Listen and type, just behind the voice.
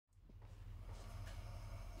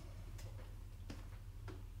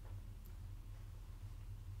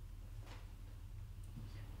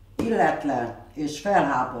illetlen és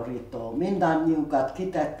felháborító, mindannyiunkat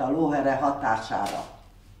kitett a lóhere hatására.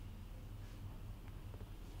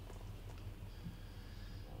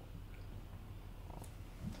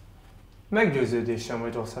 Meggyőződésem,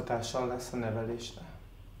 hogy rossz hatással lesz a nevelésre.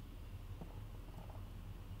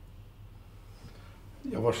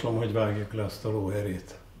 Javaslom, hogy vágjuk le azt a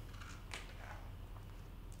lóherét.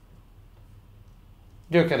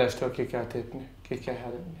 Gyökerestől ki kell tépni, ki kell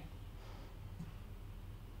herélni.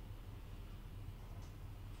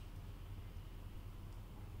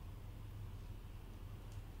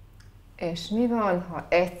 És mi van, ha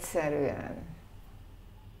egyszerűen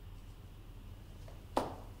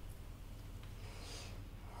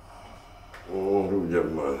Ugyan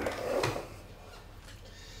már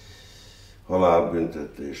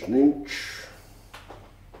halálbüntetés nincs.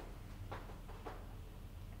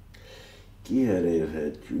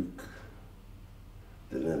 Kiherélhetjük,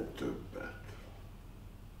 de nem többet.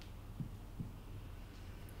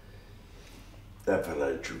 Ne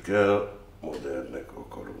felejtsük el, modernek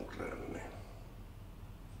akarunk lenni.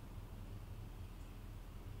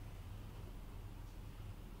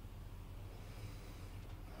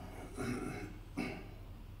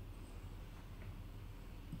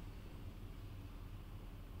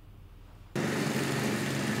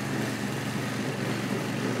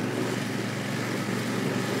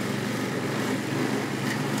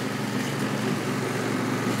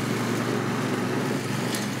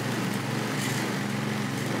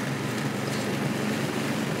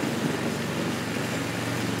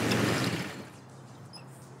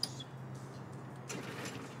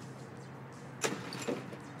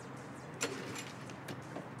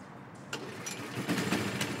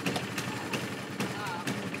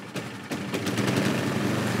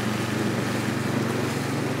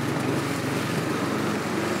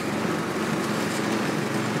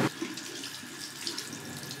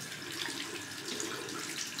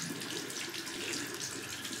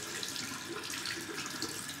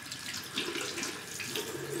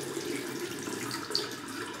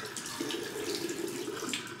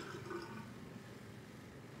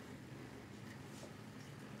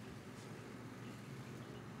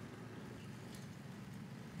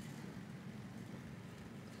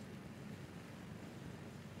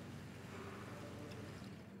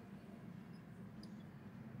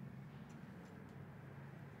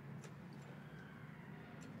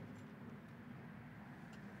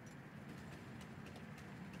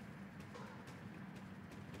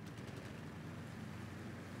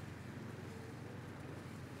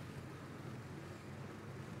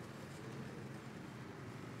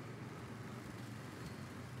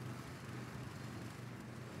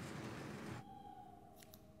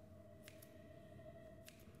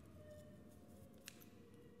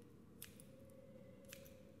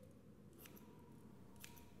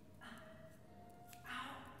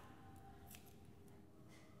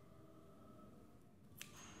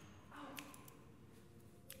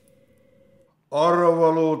 Arra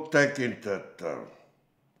való tekintettel,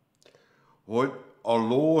 hogy a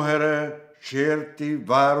lóhere sérti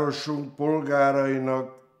városunk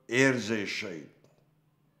polgárainak érzéseit.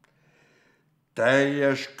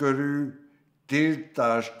 Teljes körű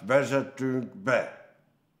tiltást vezetünk be.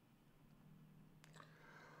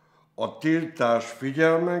 A tiltás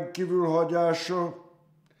figyelmen kívül hagyása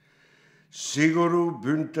szigorú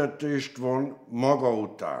büntetést von maga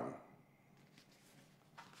után.